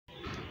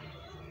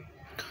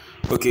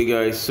Okay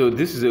guys, so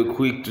this is a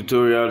quick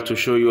tutorial to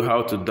show you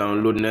how to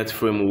download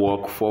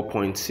netframework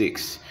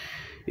 4.6.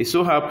 It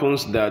so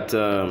happens that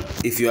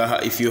if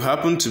you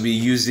happen to be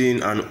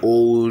using an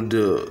old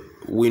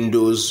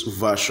Windows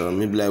version,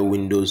 maybe like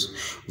Windows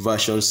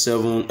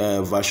 7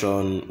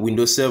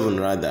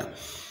 rather,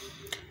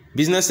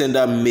 Business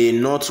Center may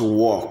not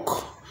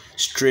work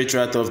straight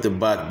right off the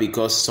bat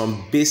because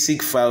some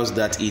basic files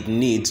that it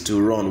needs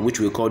to run, which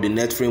we call the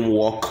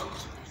netframework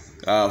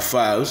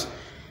files,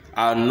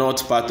 are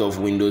not part of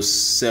Windows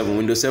 7.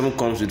 Windows 7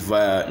 comes with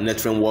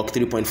netframework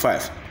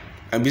 3.5,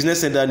 and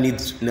Business Center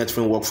needs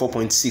netframework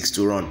 4.6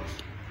 to run.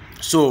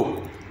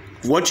 So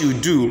what you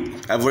do,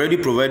 I've already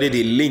provided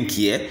a link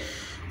here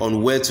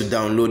on where to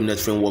download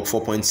netframework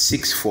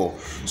 4.6 for.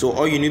 So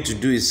all you need to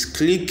do is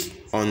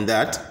click on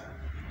that,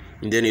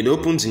 and then it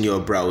opens in your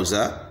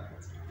browser.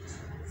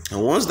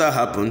 And once that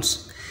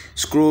happens,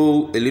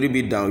 scroll a little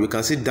bit down. You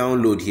can see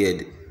download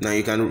here. Now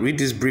you can read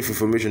this brief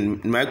information.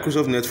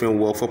 Microsoft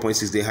netframework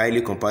 4.6, they're highly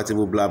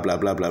compatible, blah blah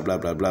blah blah blah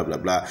blah blah blah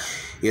blah.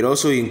 It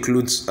also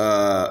includes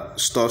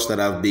stuffs that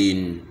have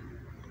been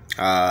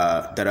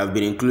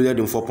included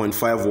in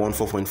 4.51,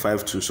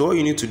 4.52. So all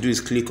you need to do is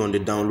click on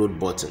the download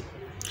button.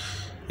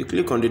 You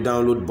click on the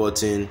download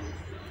button,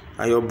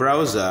 and your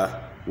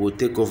browser will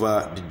take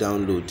over the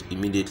download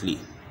immediately.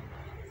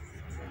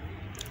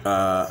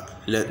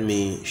 Let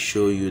me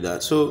show you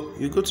that. So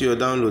you go to your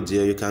downloads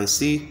here. You can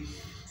see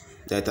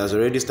that has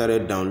already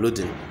started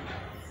downloading,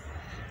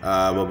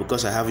 but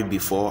because I have it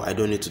before, I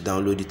don't need to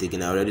download it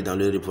again. I already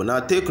downloaded it before. Now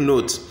take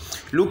note,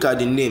 look at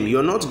the name.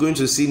 You're not going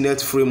to see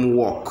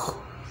netframework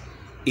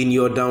in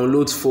your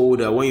downloads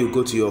folder when you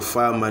go to your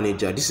file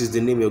manager. This is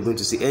the name you're going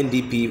to see,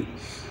 NDP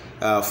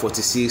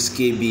 46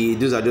 KB.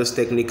 Those are just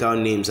technical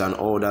names and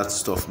all that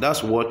stuff.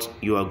 That's what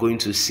you are going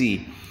to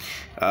see.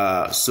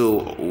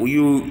 So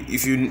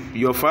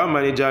your file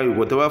manager,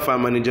 whatever file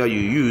manager you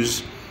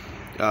use,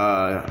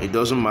 it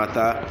doesn't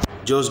matter.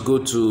 Just go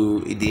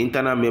to the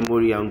internal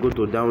memory and go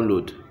to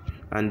download,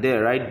 and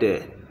there, right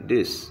there,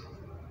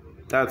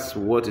 that's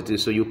what it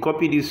is. So you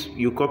copy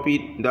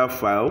that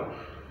file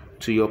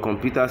to your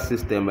computer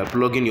system by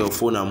plugging your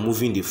phone and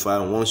moving the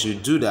file. Once you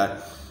do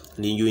that,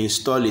 then you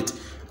install it.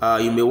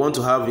 You may want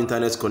to have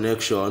internet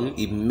connection.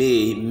 It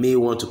may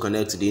want to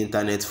connect to the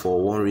internet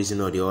for one reason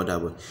or the other,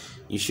 but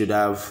you should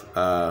have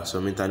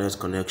some internet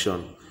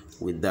connection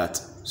with that.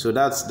 So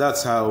that's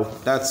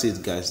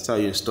it, guys. That's how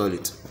you install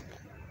it.